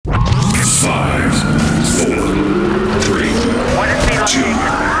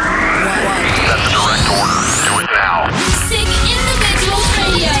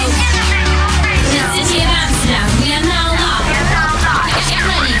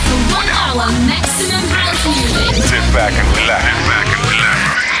back and relax.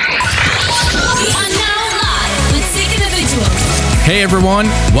 We are now live with Sick Individuals. Hey everyone,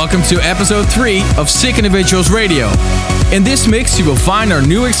 welcome to episode 3 of Sick Individuals Radio. In this mix you will find our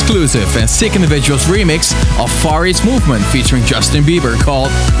new exclusive and Sick Individuals remix of Far East Movement featuring Justin Bieber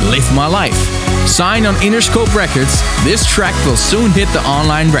called Live My Life. Signed on Interscope Records, this track will soon hit the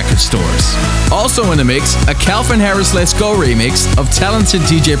online record stores. Also in the mix, a Calvin Harris Let's Go remix of talented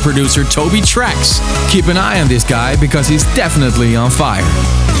DJ producer Toby Trax. Keep an eye on this guy because he's definitely on fire.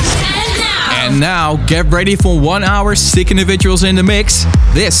 And now, get ready for 1 hour Sick Individuals in the mix.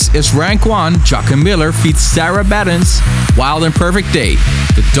 This is Rank 1, Jock and Miller feat Sarah Battens, Wild and Perfect Day,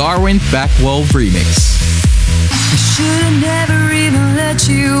 the Darwin Backwell remix. I should've never even let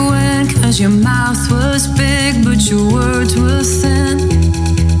you in, 'cause your mouth was big, but your words were thin.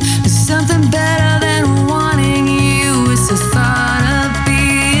 There's something better than wanting you, it's the thought of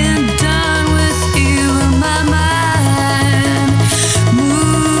being done with you. My mind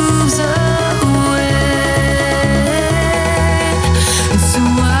moves away. It's a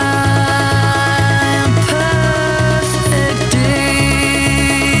wild, perfect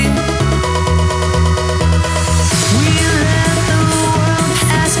day. We let the world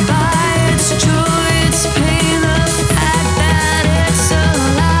pass by, its joy, its pain, the fact that it's a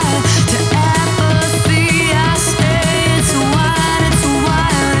lie. To apathy I say it's a wild, it's a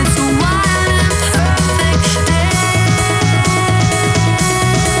wild, it's a wild and perfect day.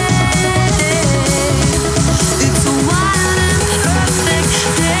 It's a wild and perfect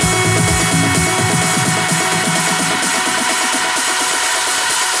day.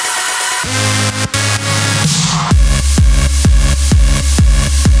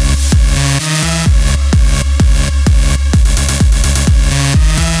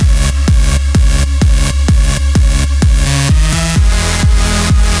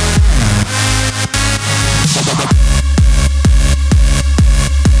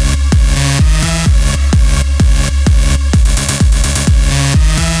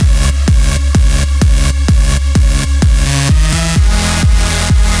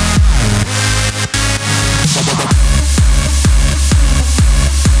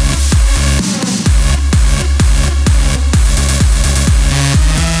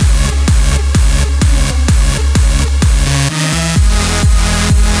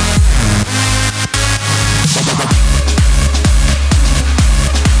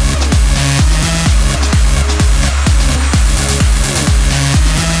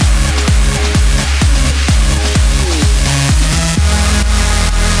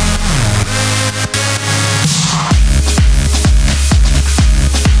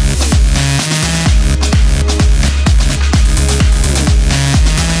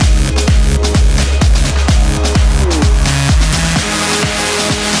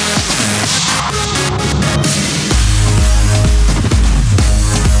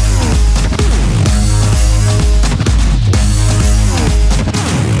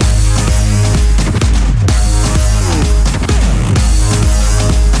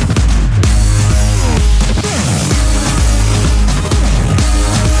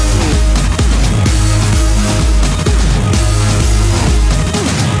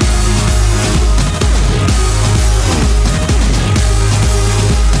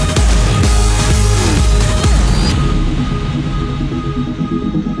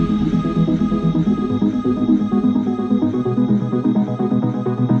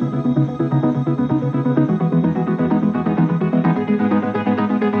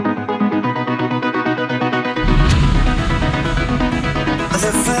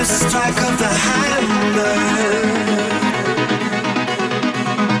 The first strike of the hammer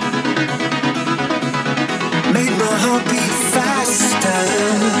made my heart beat faster.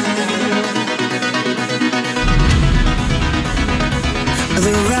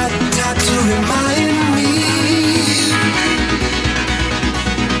 The rat-tat to remind me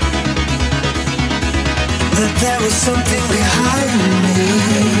that there was something behind me.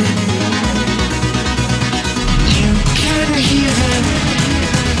 You can hear them.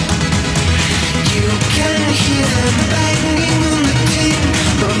 You can hear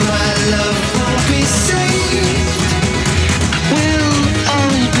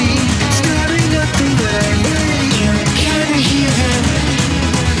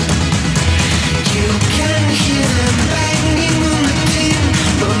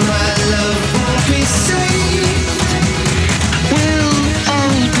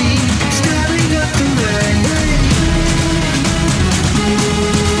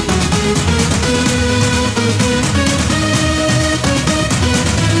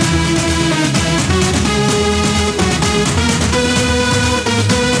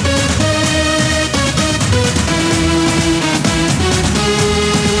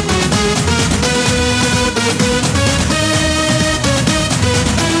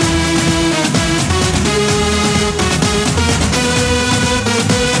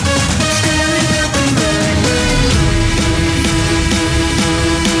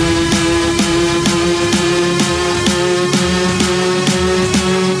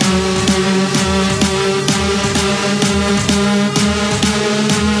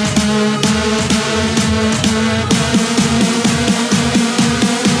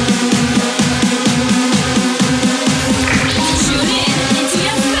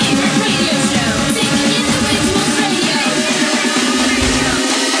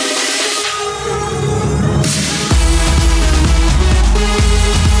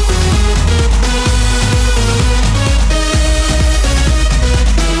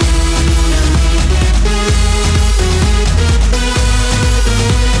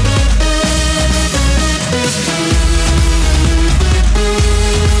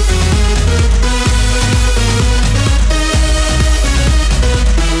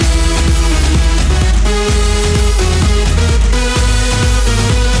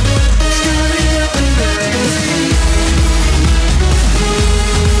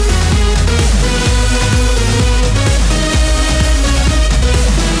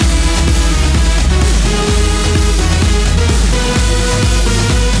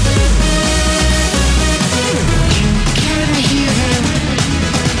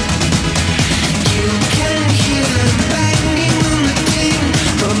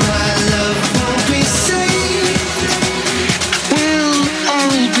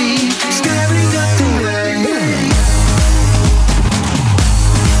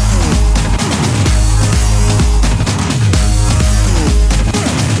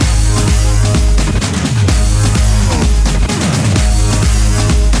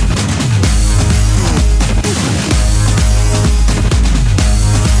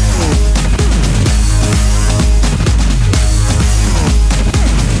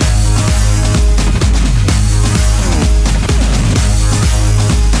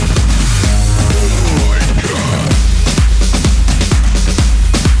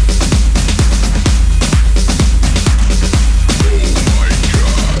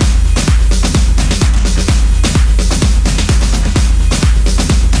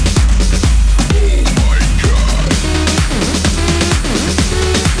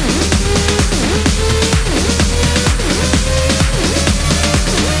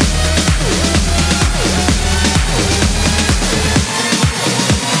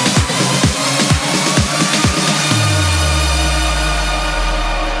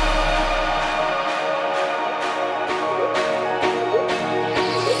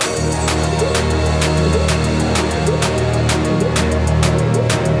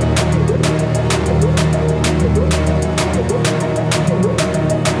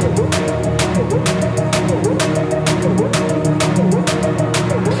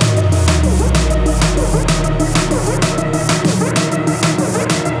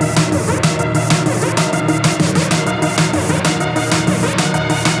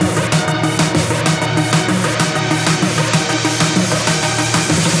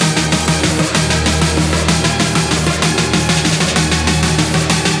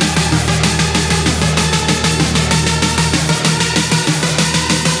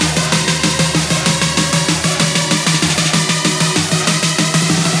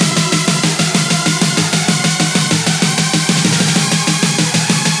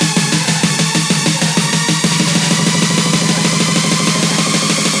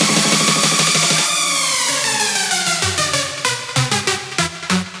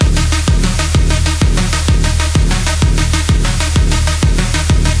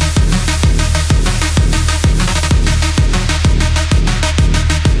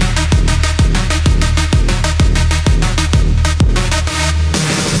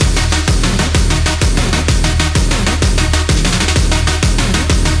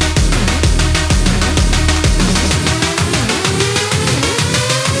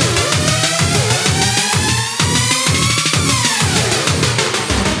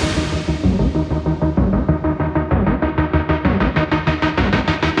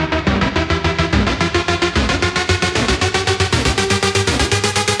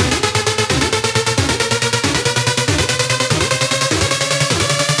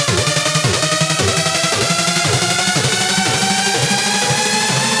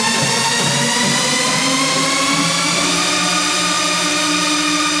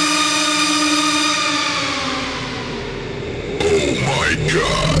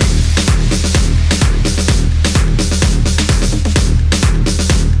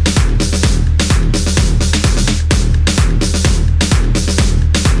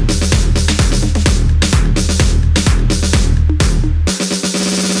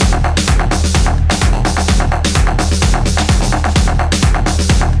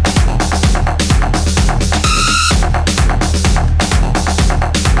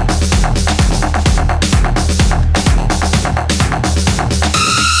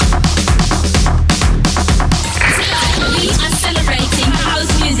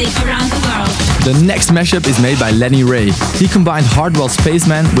music around the world. The next mashup is made by Lenny Ray. He combined Hardwell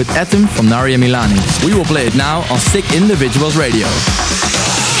Spaceman with Atom from Naria Milani. We will play it now on Sick Individuals Radio.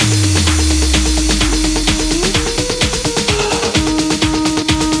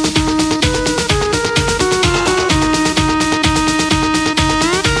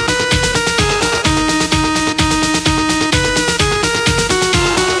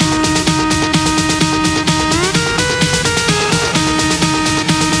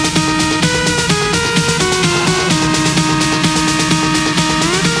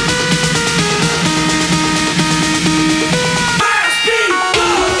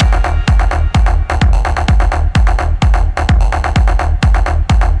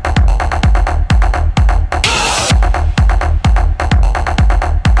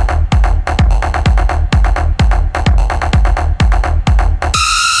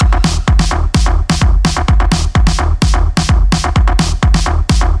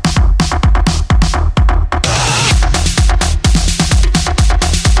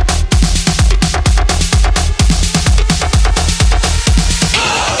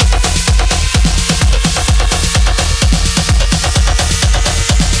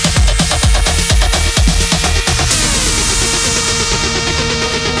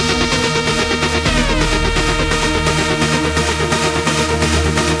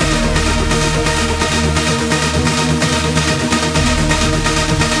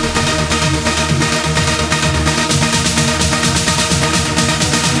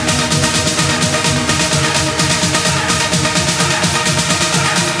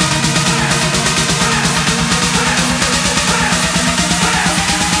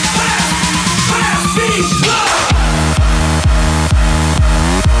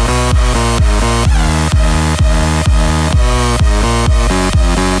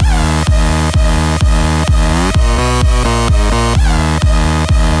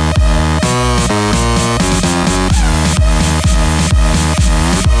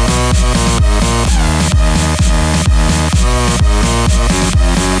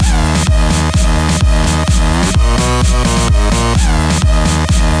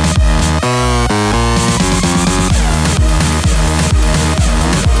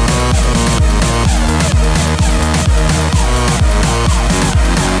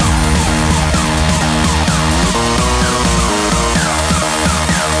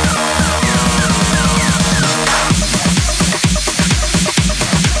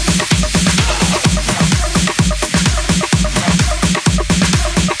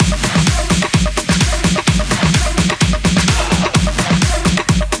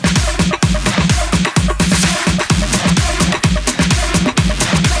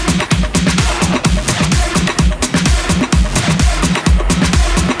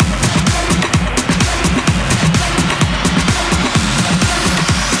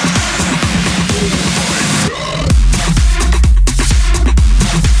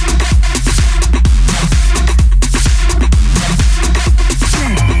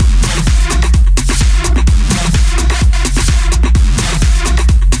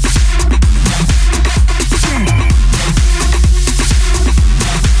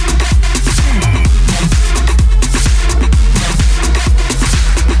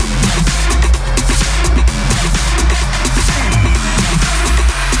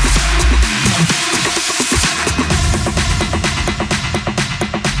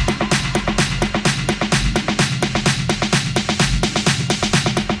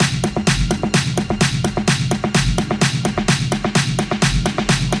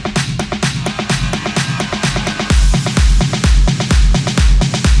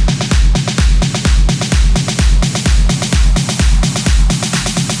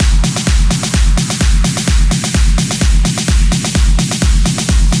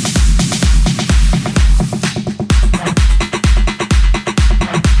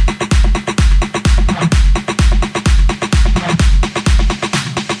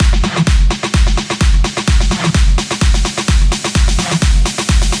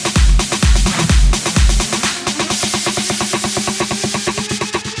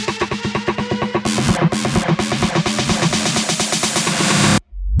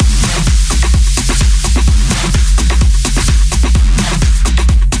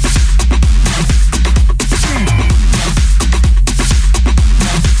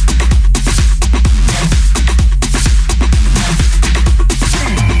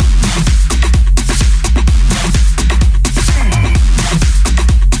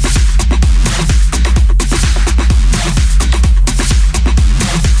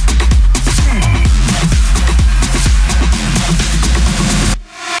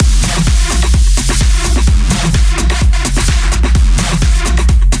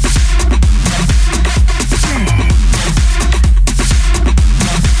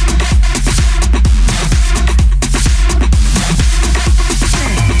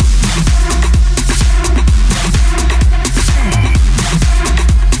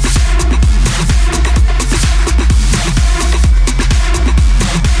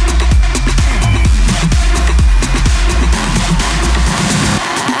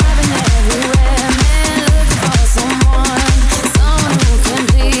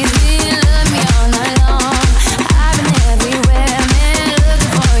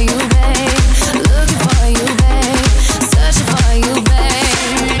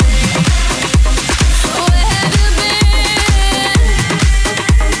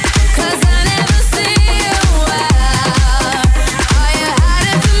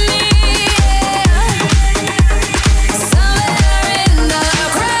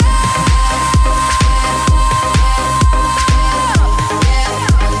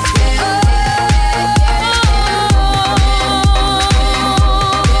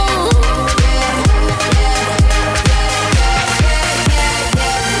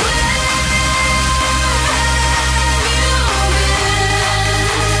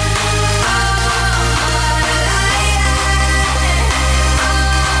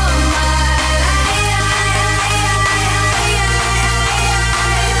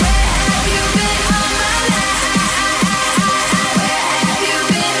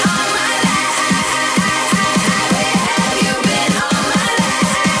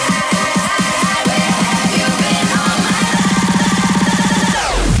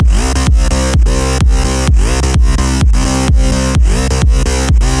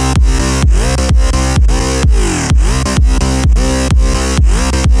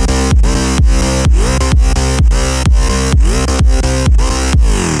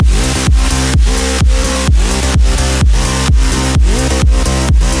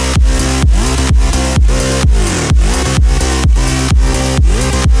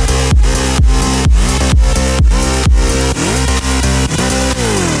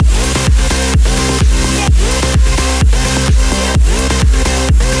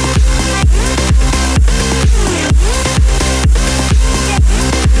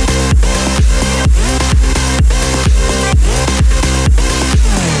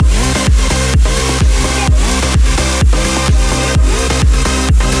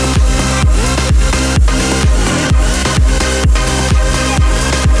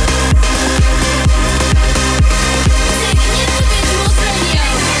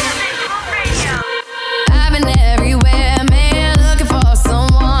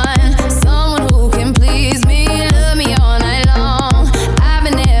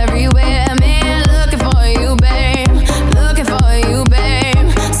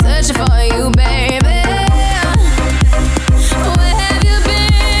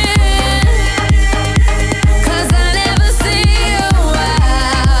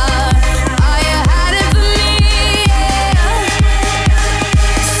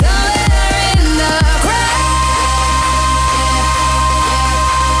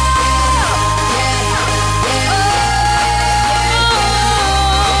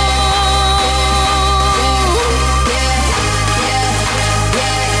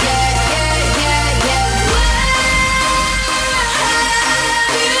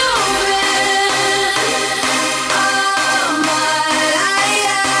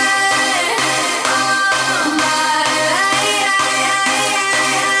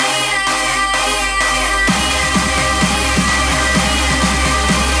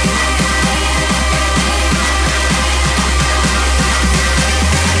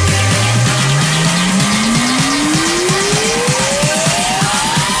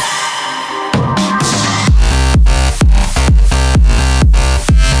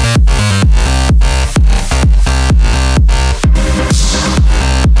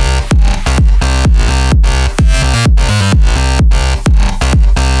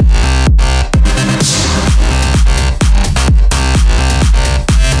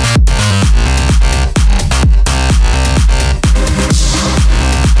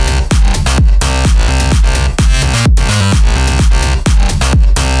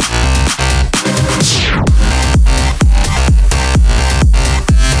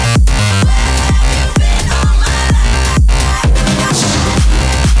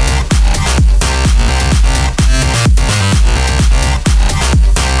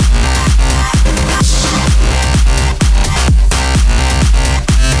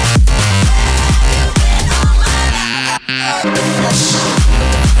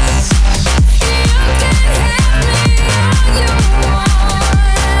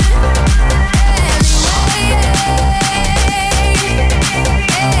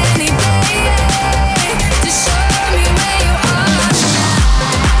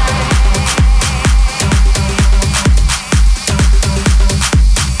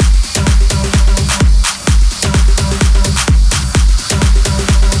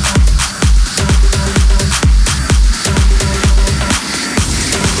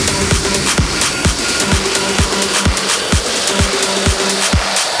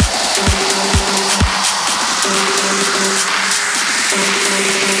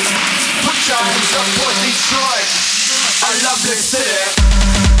 Detroit, I love this city.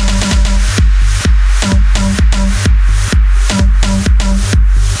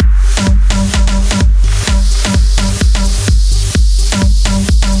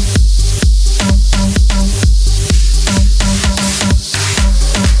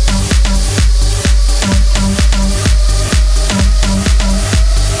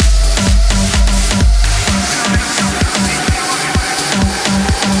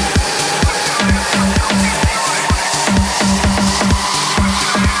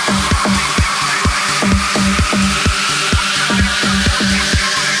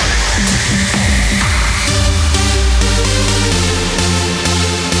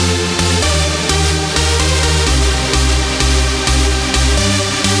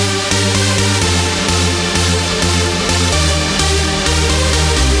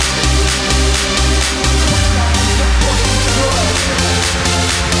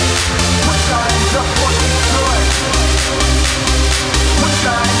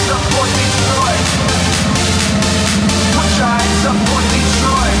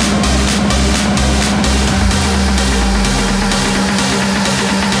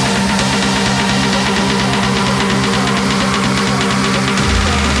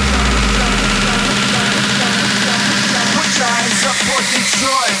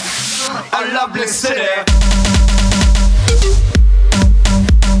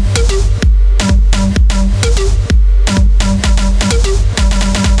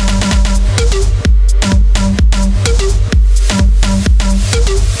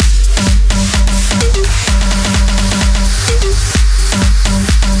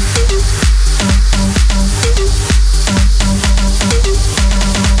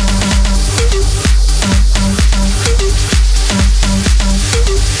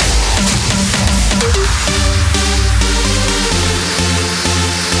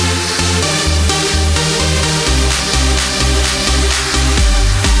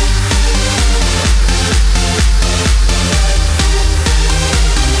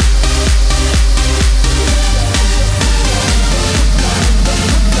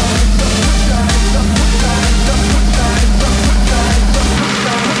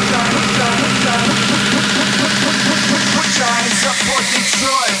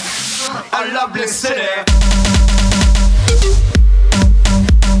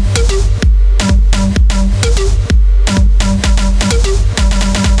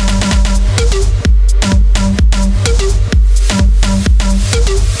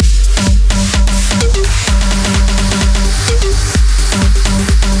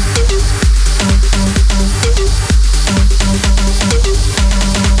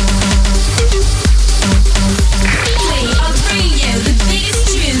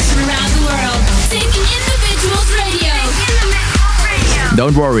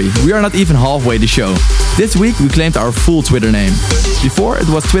 Don't worry, we are not even halfway the show. This week we claimed our full Twitter name. Before it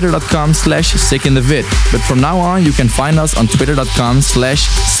was twitter.com/sickinthevid, but from now on you can find us on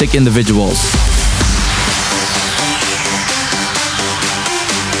twitter.com/sickindividuals.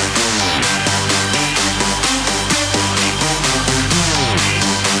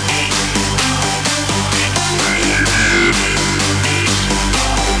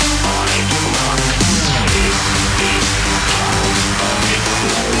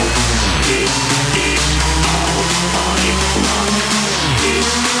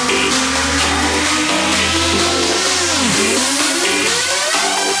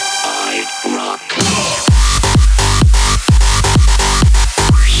 I rock.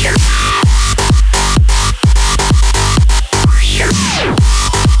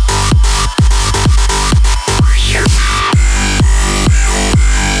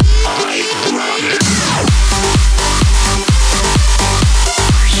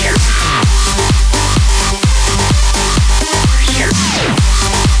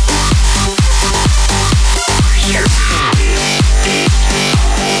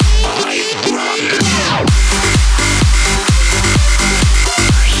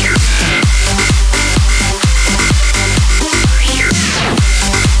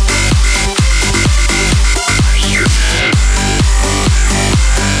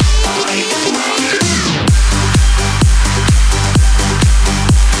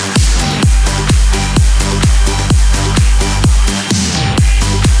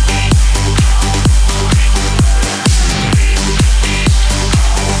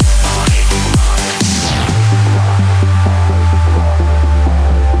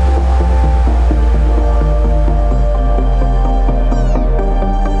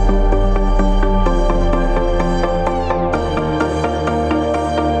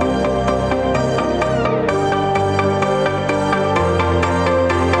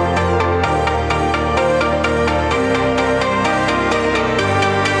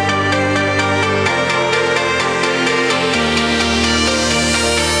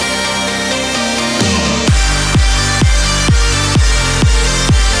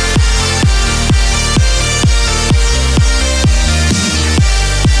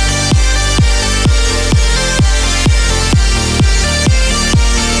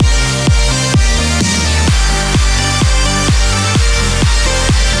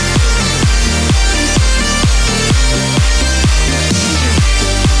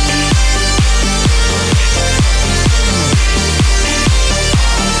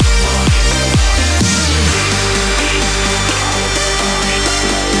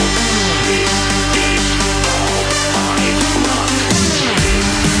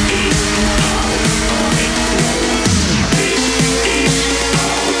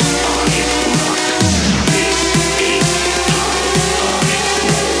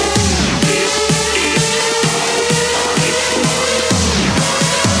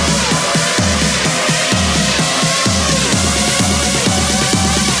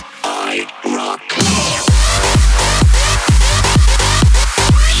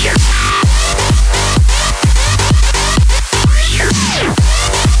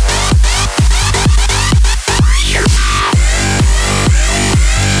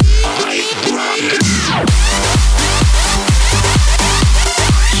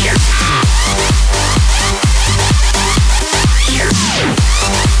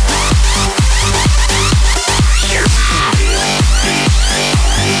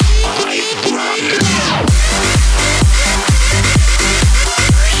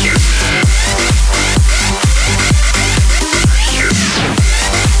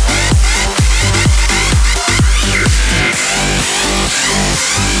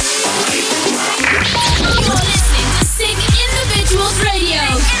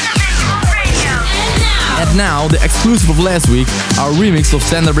 But now, the exclusive of last week, our remix of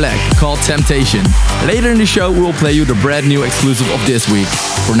Sander Black called Temptation. Later in the show, we will play you the brand new exclusive of this week.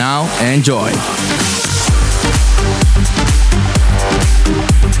 For now, enjoy.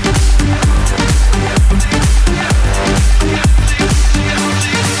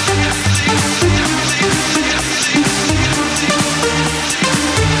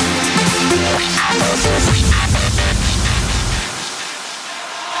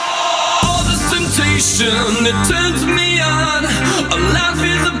 It turns me on. Our life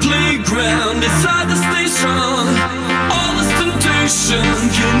is a playground. It's hard to stay strong. All this temptation,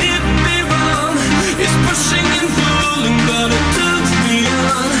 can it be wrong? It's pushing and pulling, but it turns me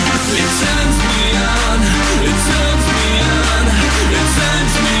on. It turns me on. It turns me on. It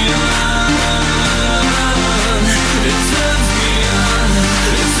turns me on. It turns me on.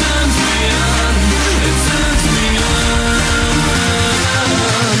 It turns me on. It turns me on.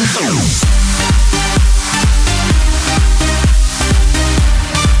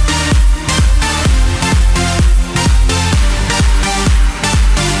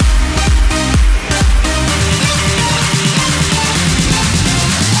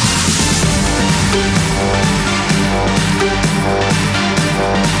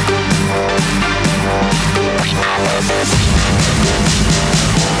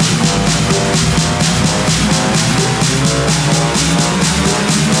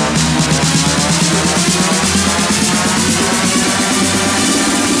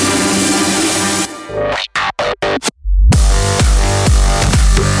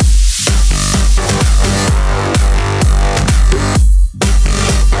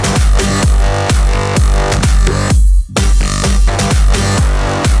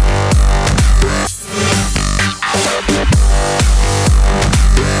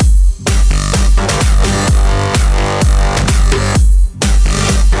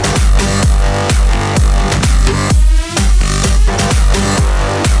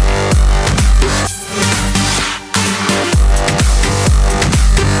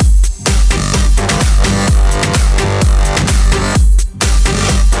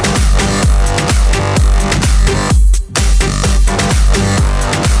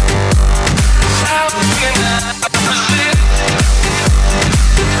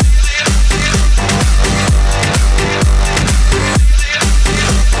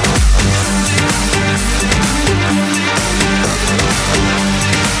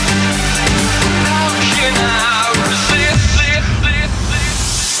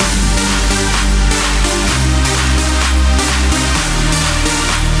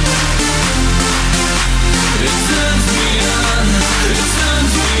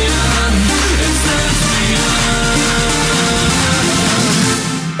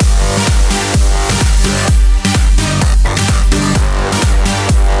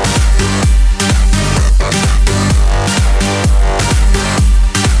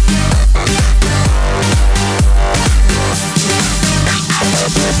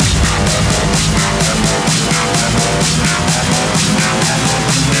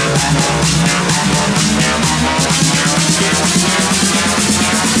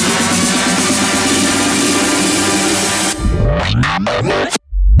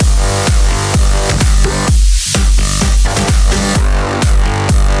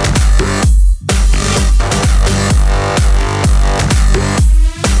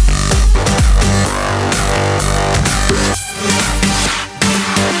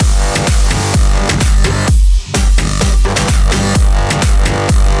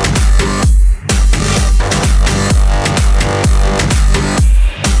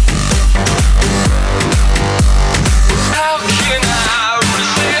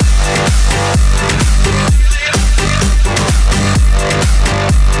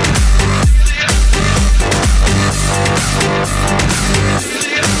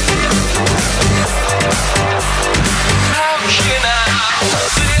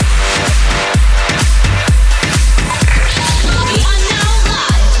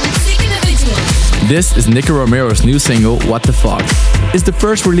 This is Nicky Romero's new single, What the Fuck. It's the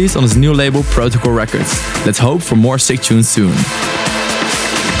first release on his new label, Protocol Records. Let's hope for more sick tunes soon.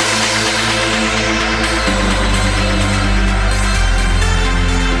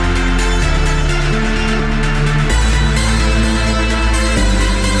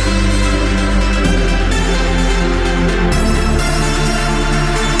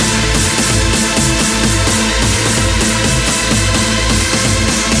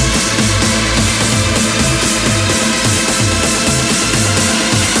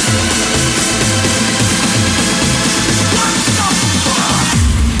 What the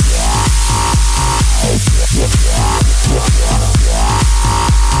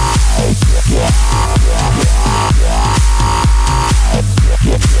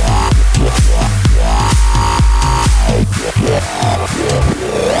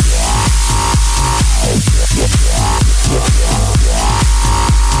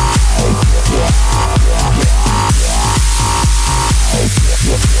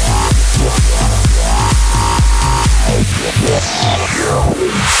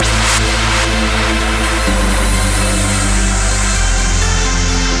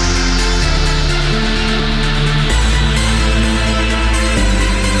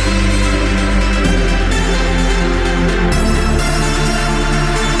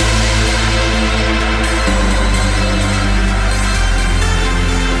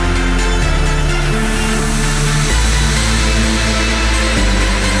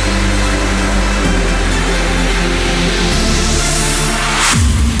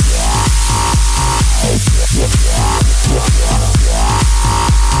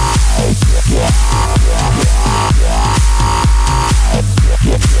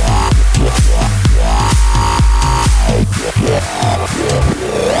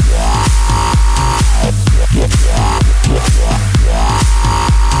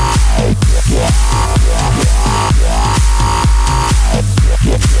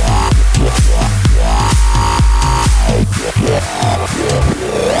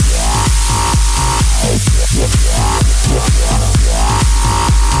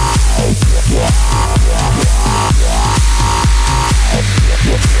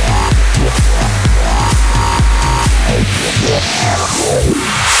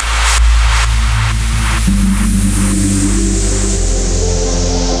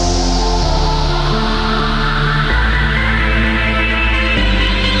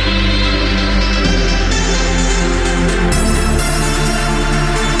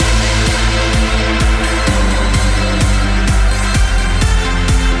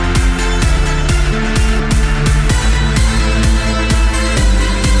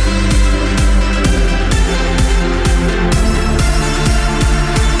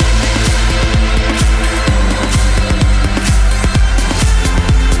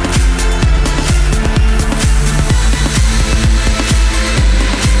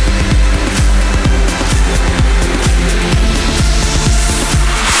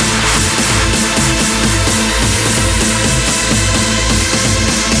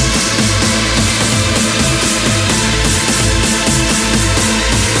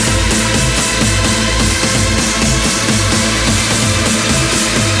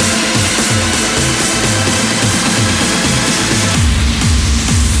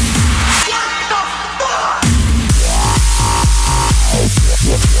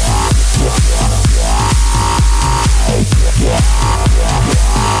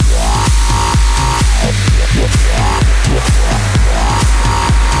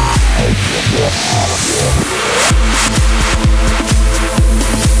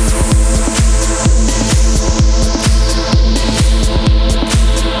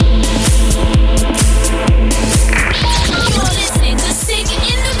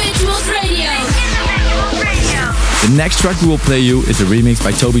The next track we will play you is a remix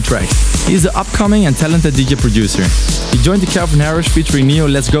by Toby Tracks. He is the upcoming and talented DJ producer. He joined the Calvin Harris featuring Neo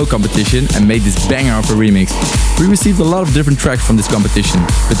Let's Go competition and made this banger of a remix. We received a lot of different tracks from this competition,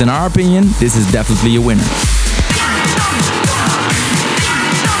 but in our opinion, this is definitely a winner.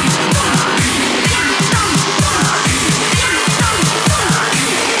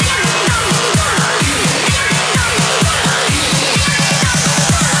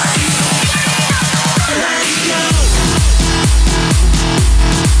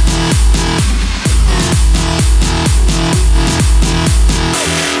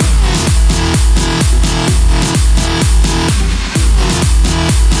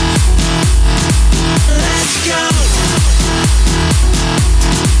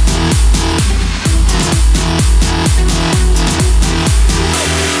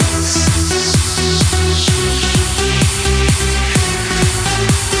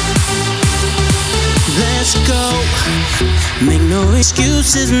 Make no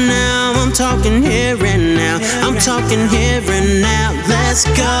excuses now, I'm talking here and now. I'm talking here and now, let's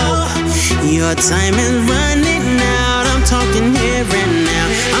go. Your time is running out, I'm talking here and now.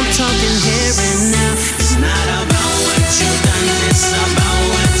 I'm talking here and now. It's not about what you've done, it's about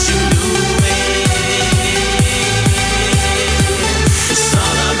what you're doing. It's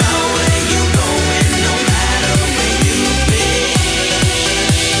all about where you're going, no matter where you've been.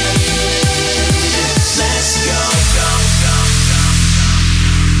 Let's go, go, go.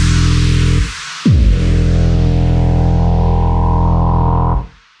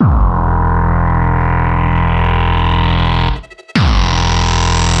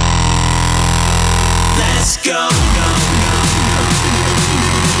 Let's go, go, go.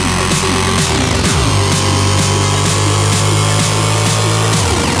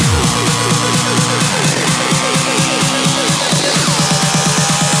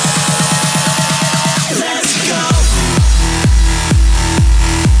 Let's go. Let's go.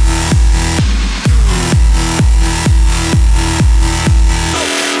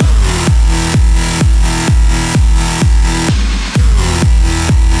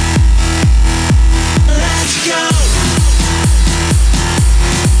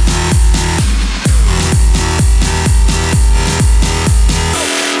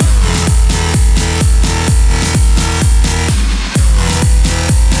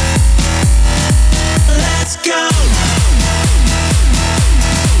 Let's go.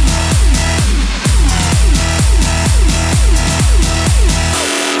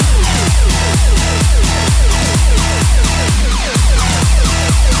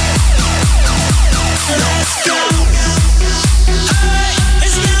 Let's go.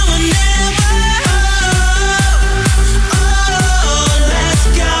 It's now or never. Oh, let's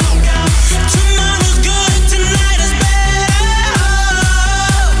go. Tomorrow's good, tonight is better.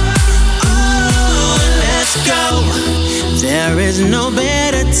 Oh, let's go. There is no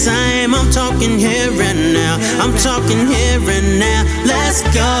better time. I'm talking here and now. I'm talking here and now. Let's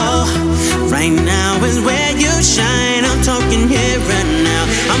go. Right now is where you shine. I'm talking here and now.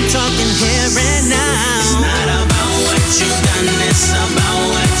 I'm talking here and now. It's not about what you've done, it's about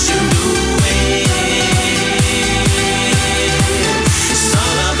what you're doing. It's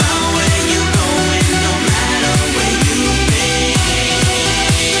all about where you're going, no matter where you've been.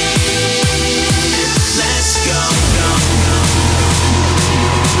 Let's go, go, go.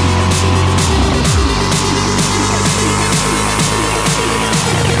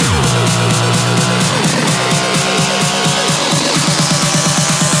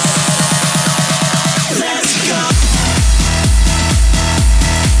 Let's go.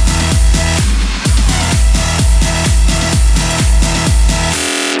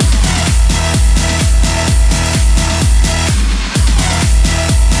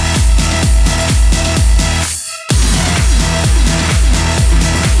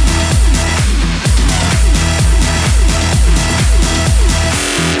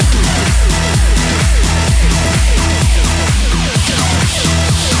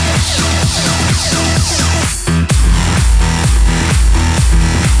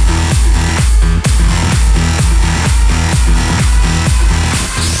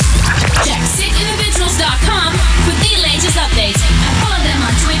 Check sickindividuals.com for the latest updates and follow them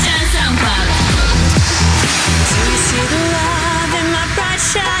on Twitter and SoundCloud. Do you see the love in my bright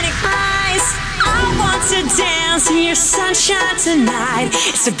shining eyes? I want to dance in your sunshine tonight.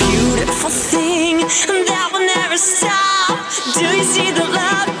 It's a beautiful thing that will never stop. Do you see the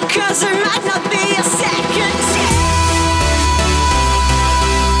love? 'Cause there might not be a second chance.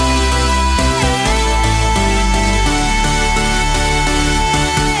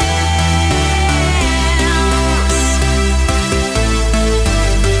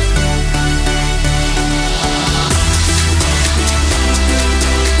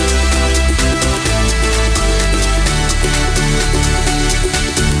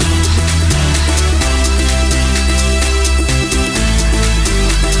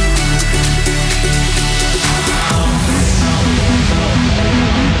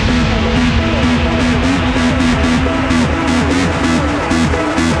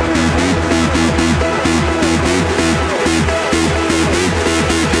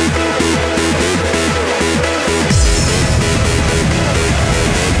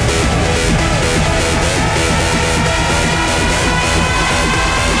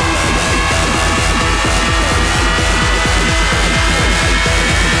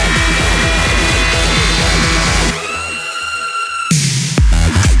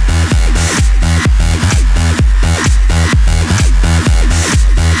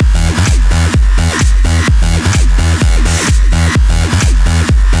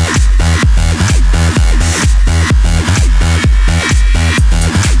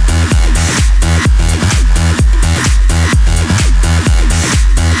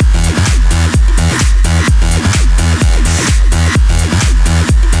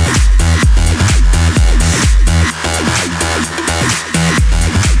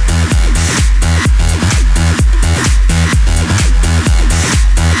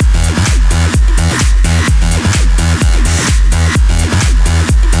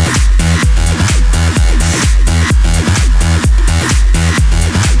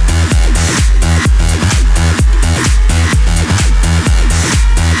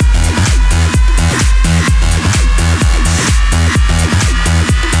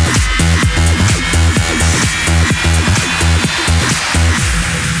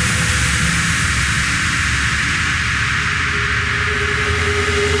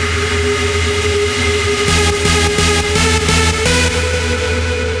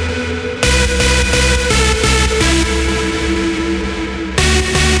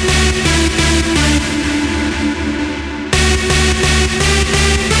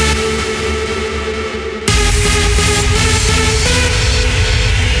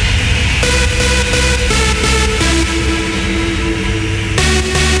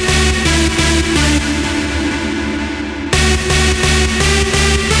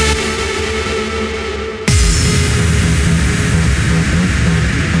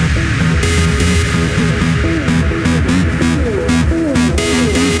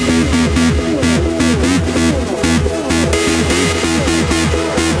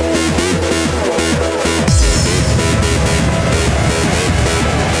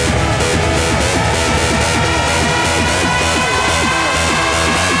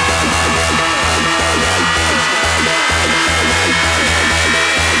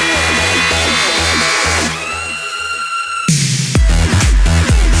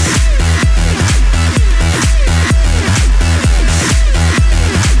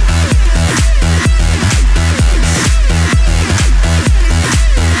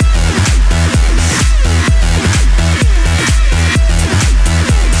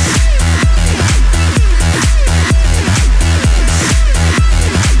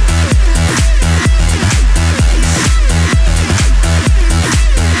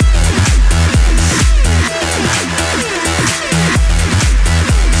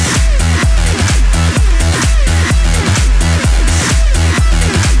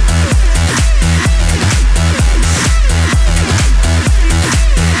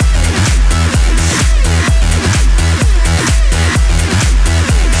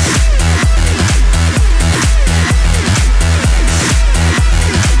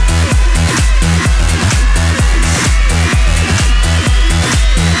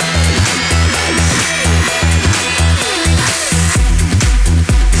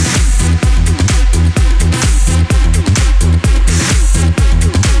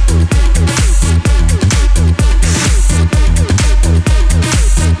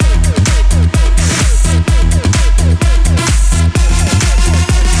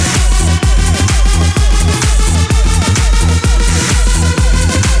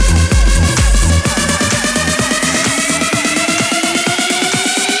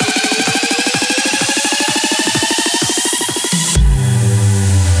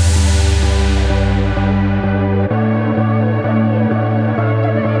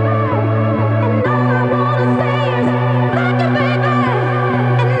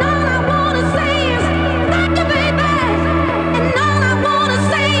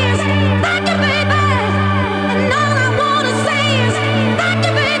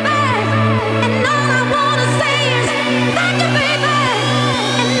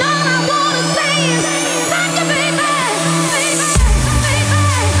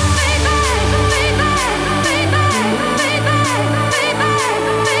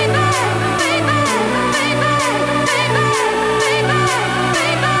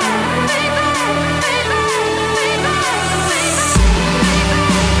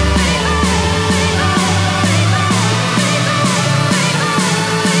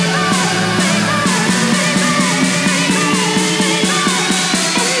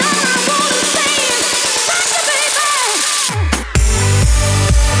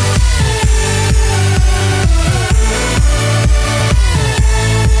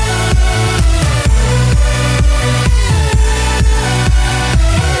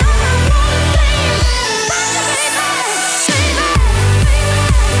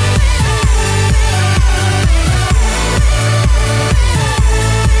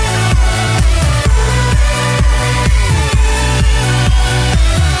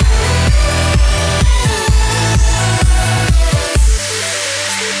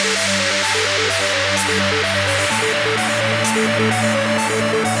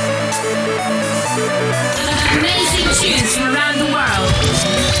 tunes from around the world.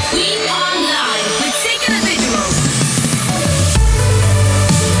 We are live with Sick Individuals.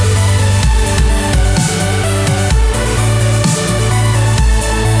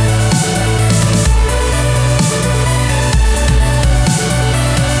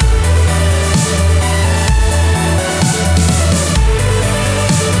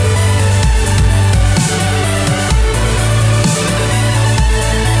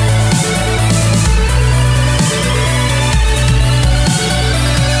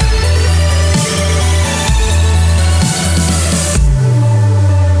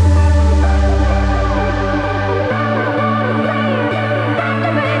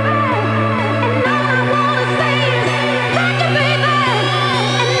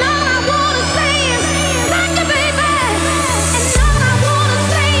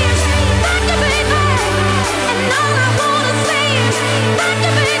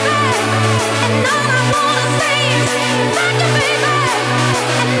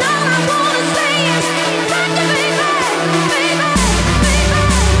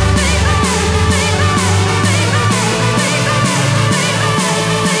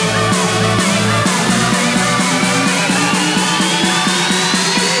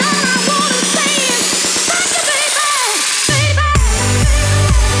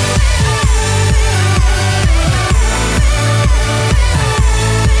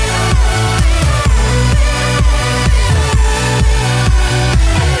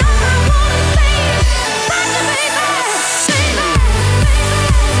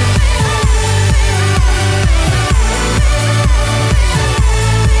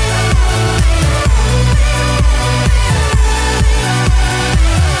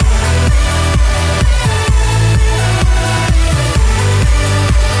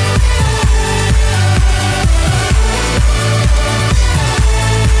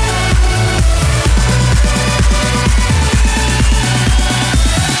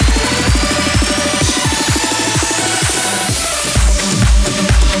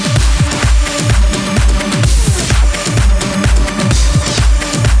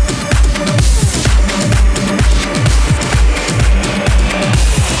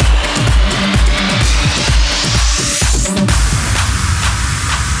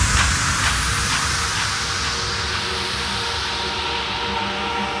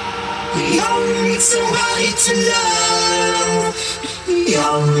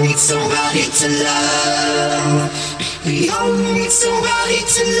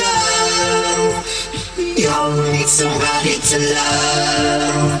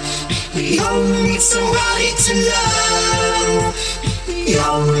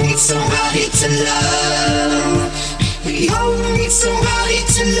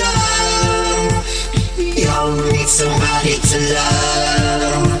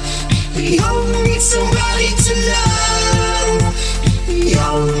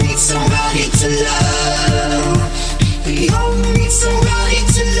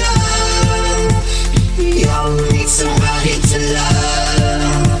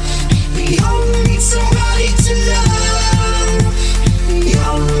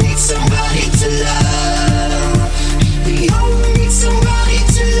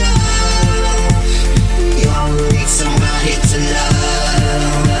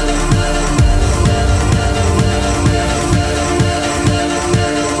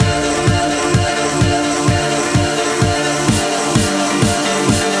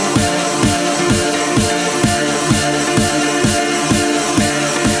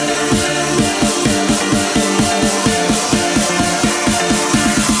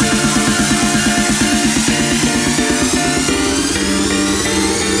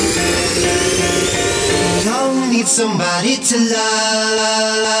 Somebody to love.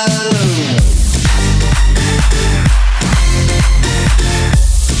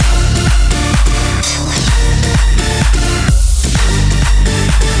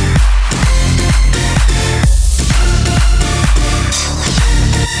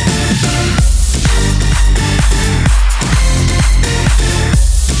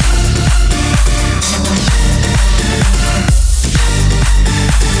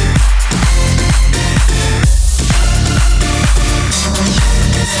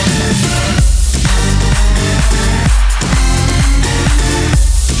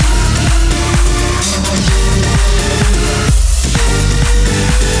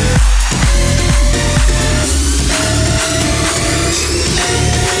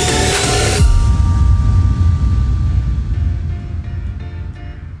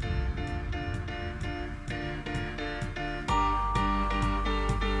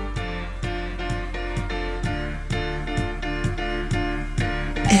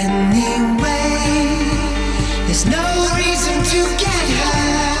 Anyway, there's no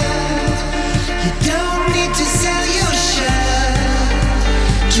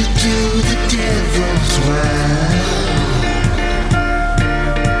to do the devil's work.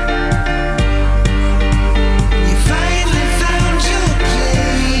 You finally found your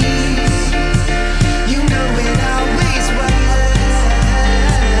place. You know it always works.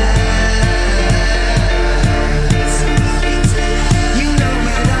 You know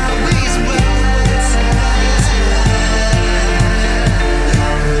it always works.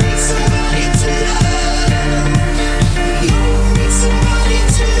 Somebody to love. You need somebody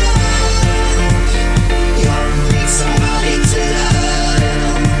to love. You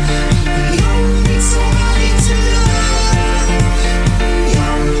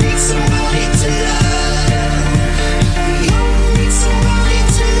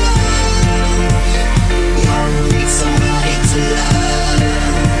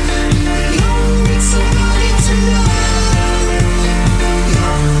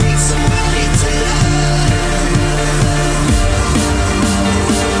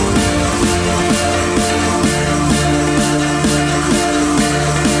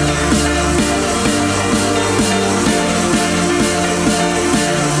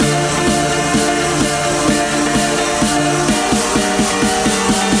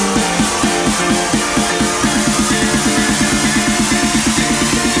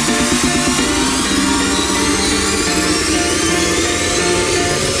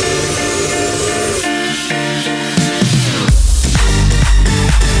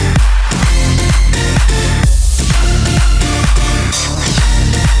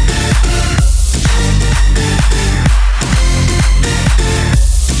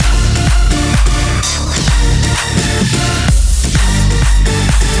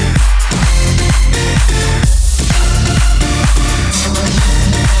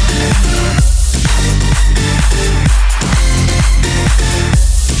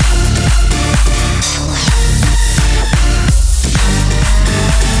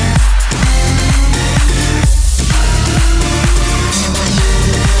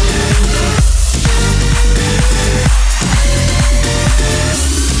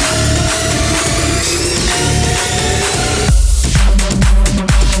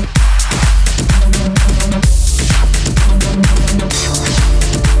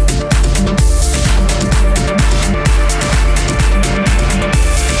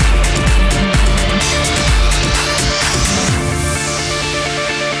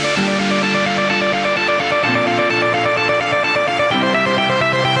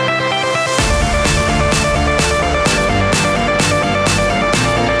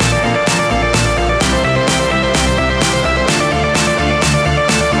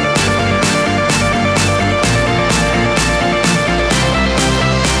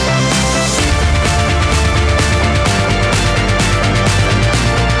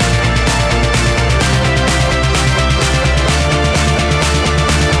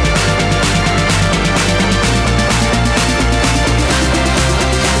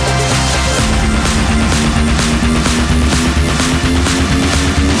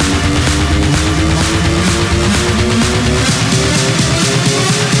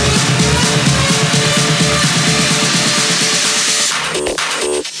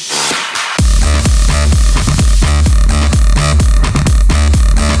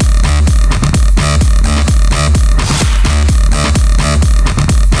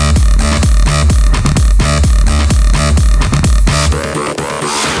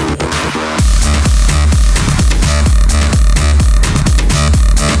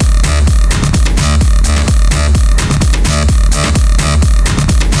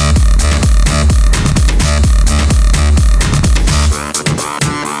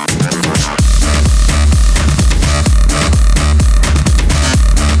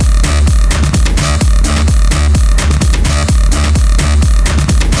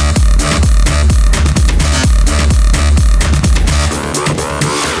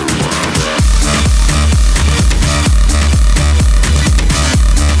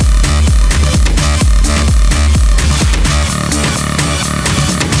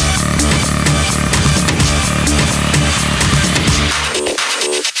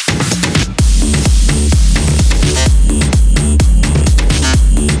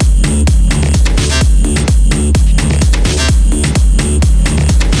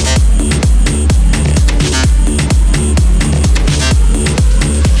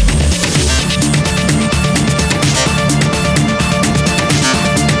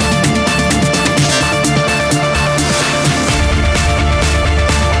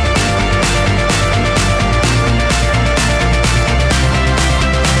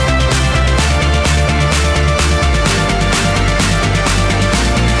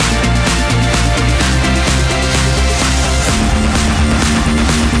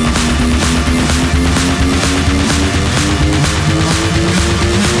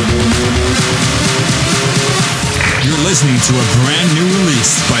listening to a brand new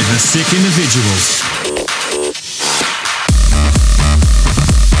release by The Sick Individuals.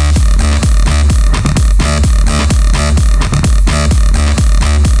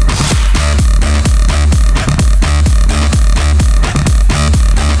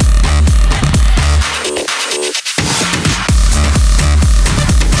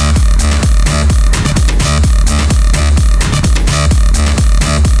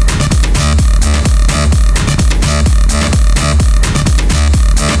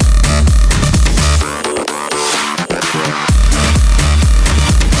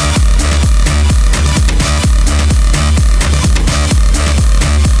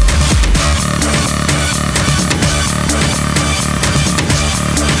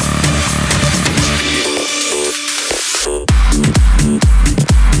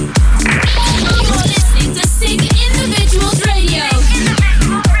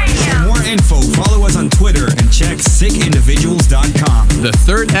 The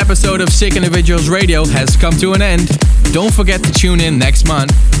third episode of Sick Individuals Radio has come to an end. Don't forget to tune in next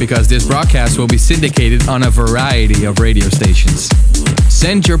month because this broadcast will be syndicated on a variety of radio stations.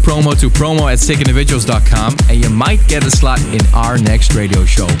 Send your promo to promo@sickindividuals.com and you might get a slot in our next radio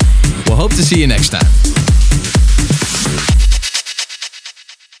show. We'll hope to see you next time.